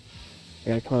 I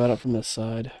gotta come out from this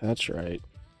side. That's right.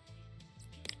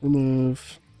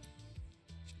 Remove.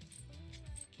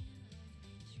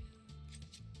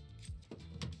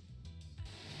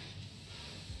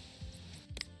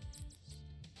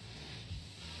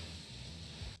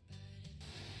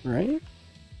 right?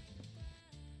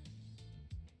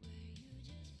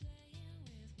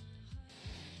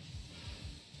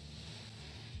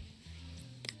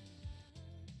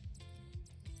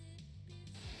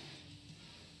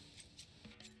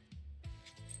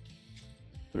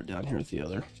 Put it down here with the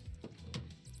other.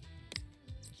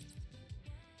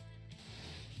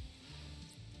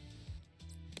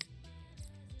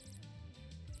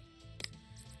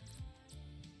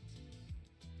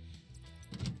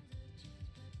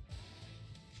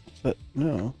 But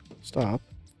no, stop.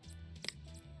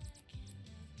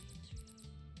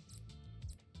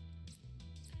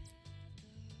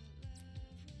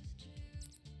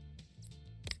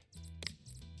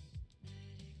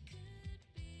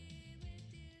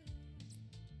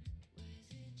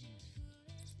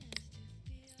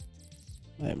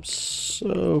 I am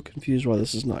so confused why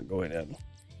this is not going in.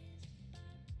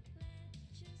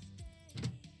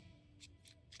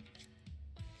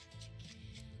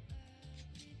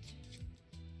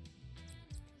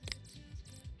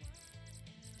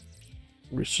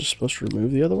 We're just supposed to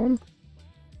remove the other one?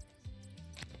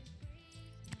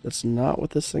 That's not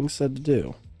what this thing said to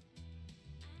do.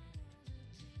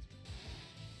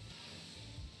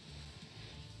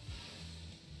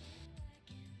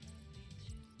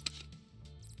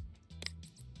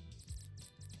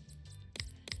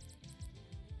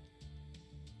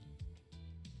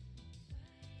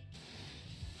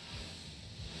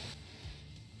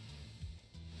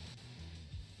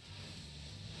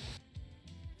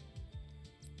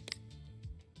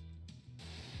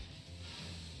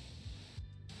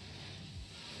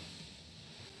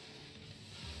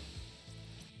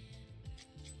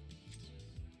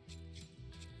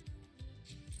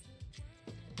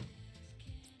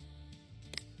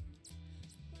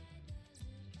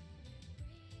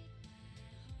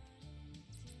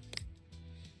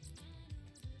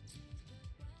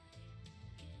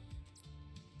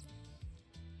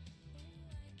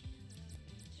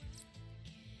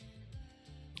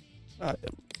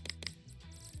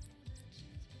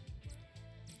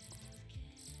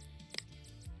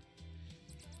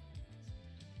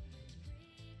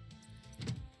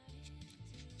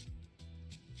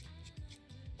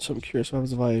 So I'm curious what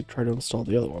happens if I try to install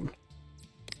the other one.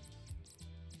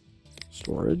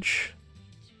 Storage.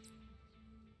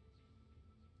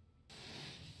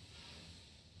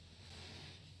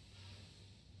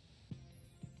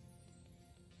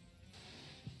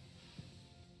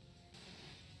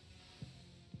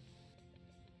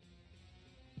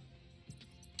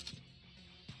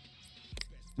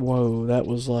 Whoa, that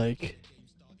was like...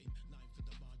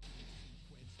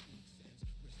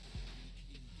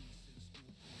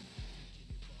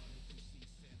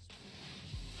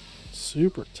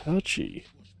 super touchy.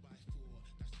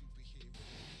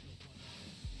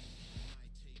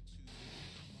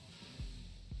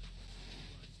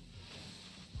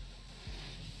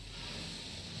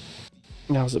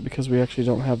 Now, is it because we actually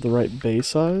don't have the right bay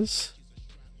size?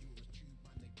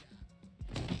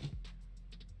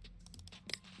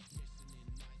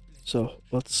 So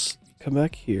let's come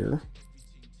back here.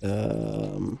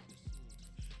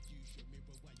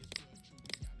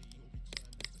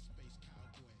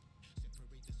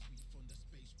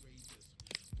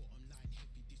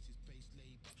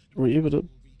 Were you able to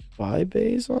buy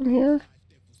bays on here?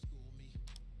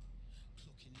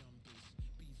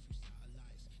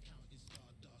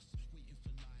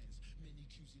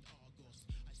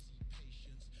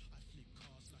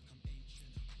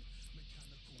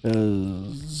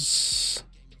 Because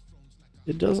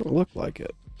it doesn't look like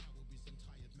it.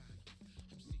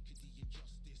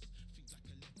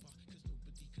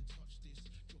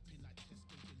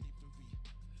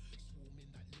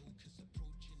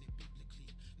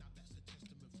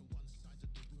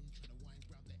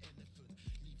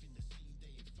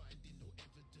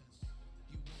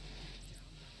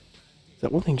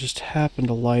 That one thing just happened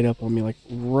to light up on me, like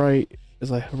right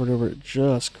as I hovered over it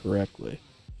just correctly.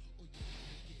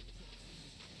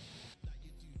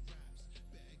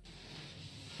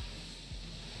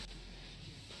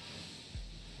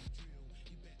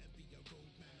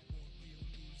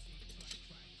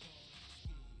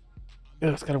 Oh,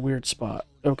 it's got a weird spot.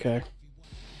 Okay.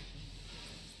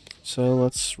 So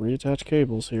let's reattach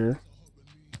cables here.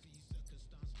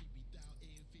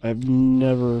 I've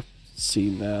never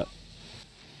seen that.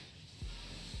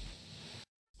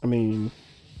 I mean,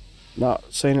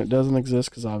 not saying it doesn't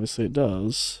exist, because obviously it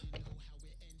does.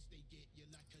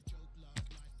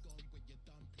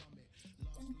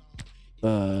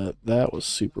 But that was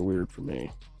super weird for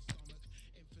me.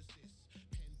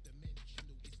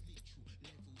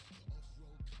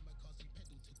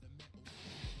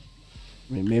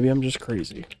 I mean, maybe I'm just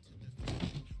crazy.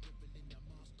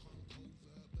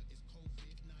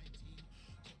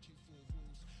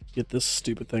 Get this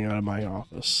stupid thing out of my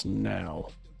office now.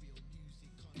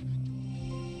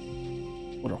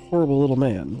 What a horrible little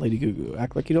man, Lady Goo.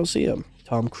 Act like you don't see him.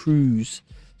 Tom Cruise.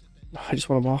 I just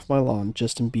want him off my lawn.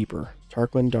 Justin Bieber.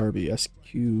 Tarquin Darby.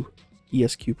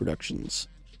 ESQ Productions.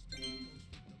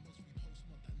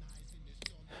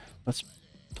 Let's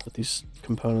put these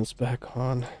components back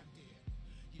on.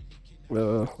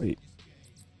 Wait.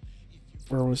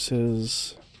 Where was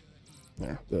his...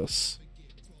 There, this.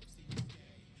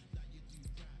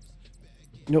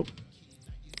 Nope.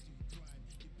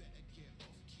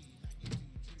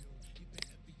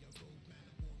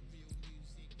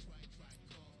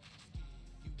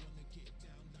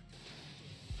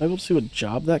 Am I able to see what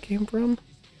job that came from?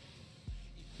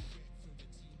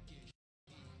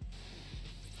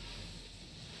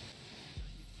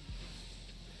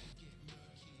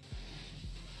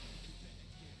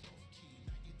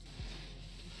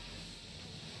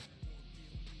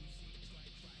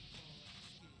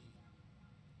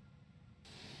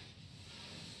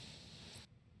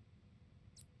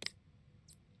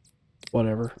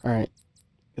 Whatever. Alright.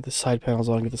 Get the side panels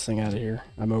on, get this thing out of here.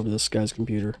 I'm over this guy's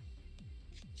computer.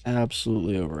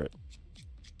 Absolutely over it.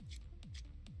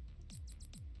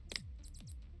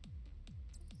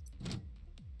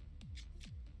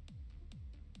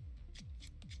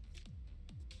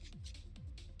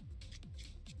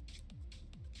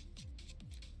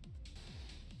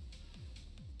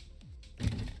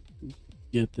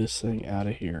 Get this thing out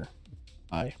of here.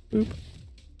 Bye. Boop.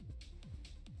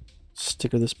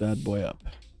 Sticker this bad boy up.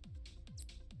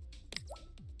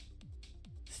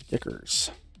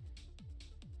 Stickers.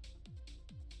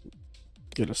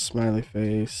 Get a smiley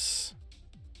face.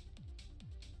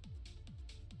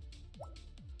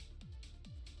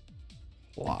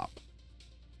 Plop.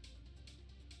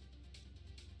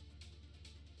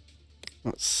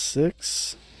 That's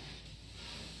 6.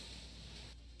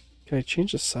 Can I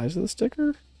change the size of the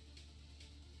sticker?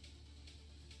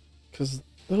 Because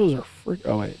those are freak.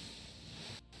 Oh, wait.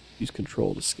 Use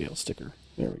control to scale sticker.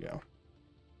 There we go.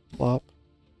 Plop.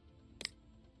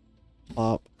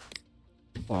 Plop.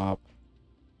 Plop.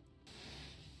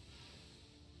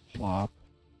 Plop.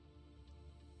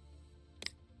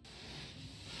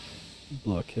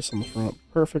 Blow a kiss on the front.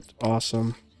 Perfect.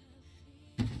 Awesome.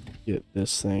 Get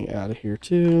this thing out of here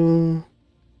too.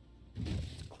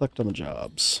 Collect on the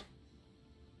jobs.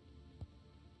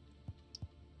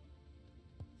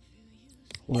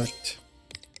 Collect.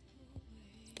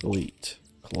 Delete.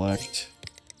 Collect.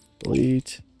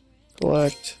 Delete.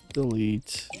 Collect.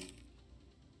 Delete.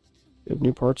 We have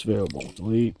new parts available.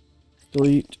 Delete.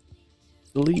 Delete.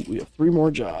 Delete. We have 3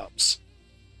 more jobs.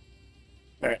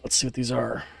 Alright, let's see what these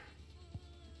are.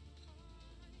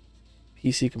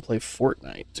 PC can play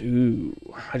Fortnite.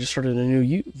 Ooh. I just started a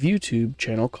new YouTube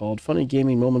channel called Funny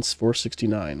Gaming Moments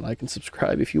 469. Like and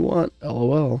subscribe if you want.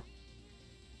 LOL.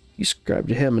 You subscribe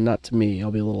to him and not to me. I'll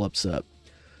be a little upset.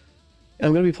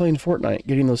 I'm going to be playing Fortnite,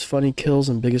 getting those funny kills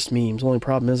and biggest memes. Only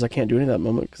problem is I can't do any of that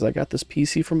moment because I got this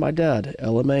PC from my dad.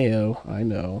 LMAO. I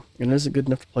know. And it isn't good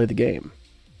enough to play the game.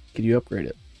 Could you upgrade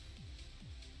it?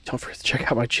 Don't forget to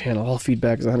check out my channel. All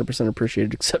feedback is 100%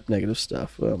 appreciated except negative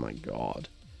stuff. Oh my god.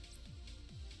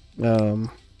 So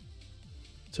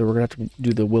we're going to have to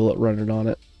do the will it run it on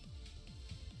it.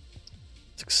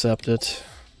 Let's accept it.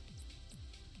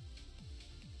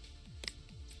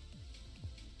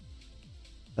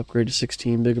 Upgrade to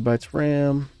 16 gigabytes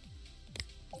RAM.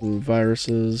 Remove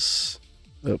viruses.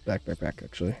 Oh, back,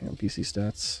 actually. And PC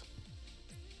stats.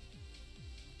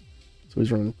 So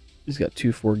he's got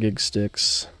 2 4 gig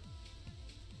sticks.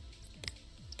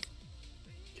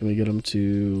 Can we get him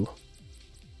to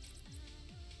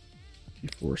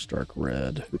P4 Stark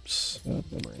Red? Oops,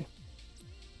 memory.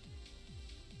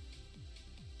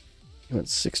 He went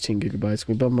 16 gigabytes.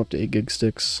 Can we bump him up to 8 gig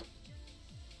sticks?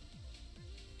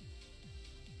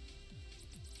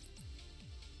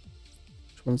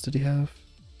 Which ones did he have?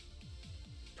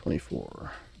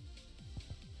 24.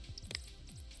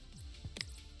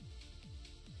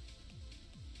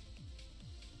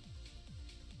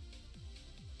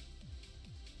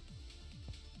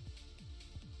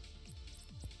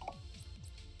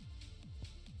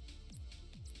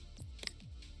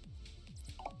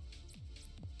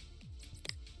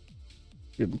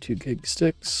 Give him 2 gig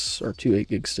sticks, or 2 8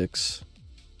 gig sticks.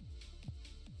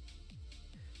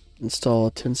 Install a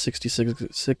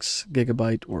 1066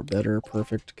 gigabyte or better.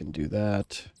 Perfect, can do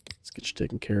that. Let's get you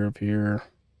taken care of here.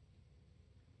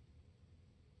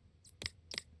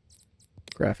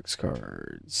 Graphics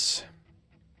cards.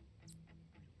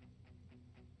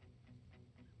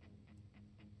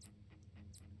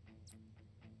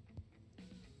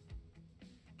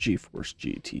 GeForce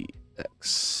GTX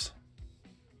X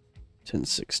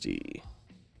 1060.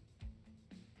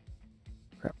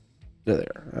 Crap.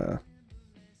 There.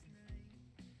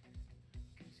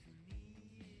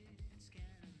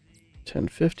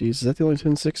 1050s. Is that the only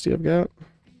 1060 I've got?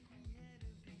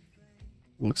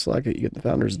 Looks like it. You get the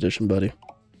Founders Edition, buddy.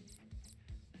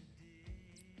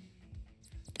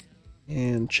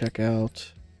 And check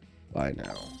out buy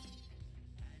now.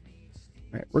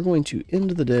 Alright, we're going to end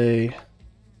the day.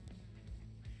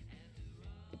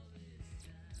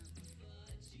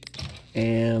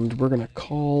 And we're going to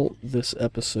call this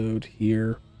episode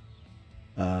here.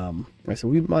 Like I said,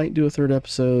 we might do a third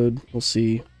episode. We'll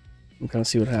see. We'll kind of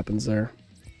see what happens there.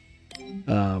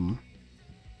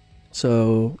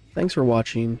 So, thanks for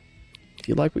watching. If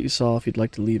you like what you saw, if you'd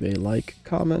like to leave a like,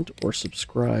 comment, or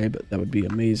subscribe, that would be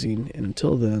amazing. And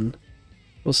until then,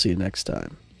 we'll see you next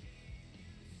time.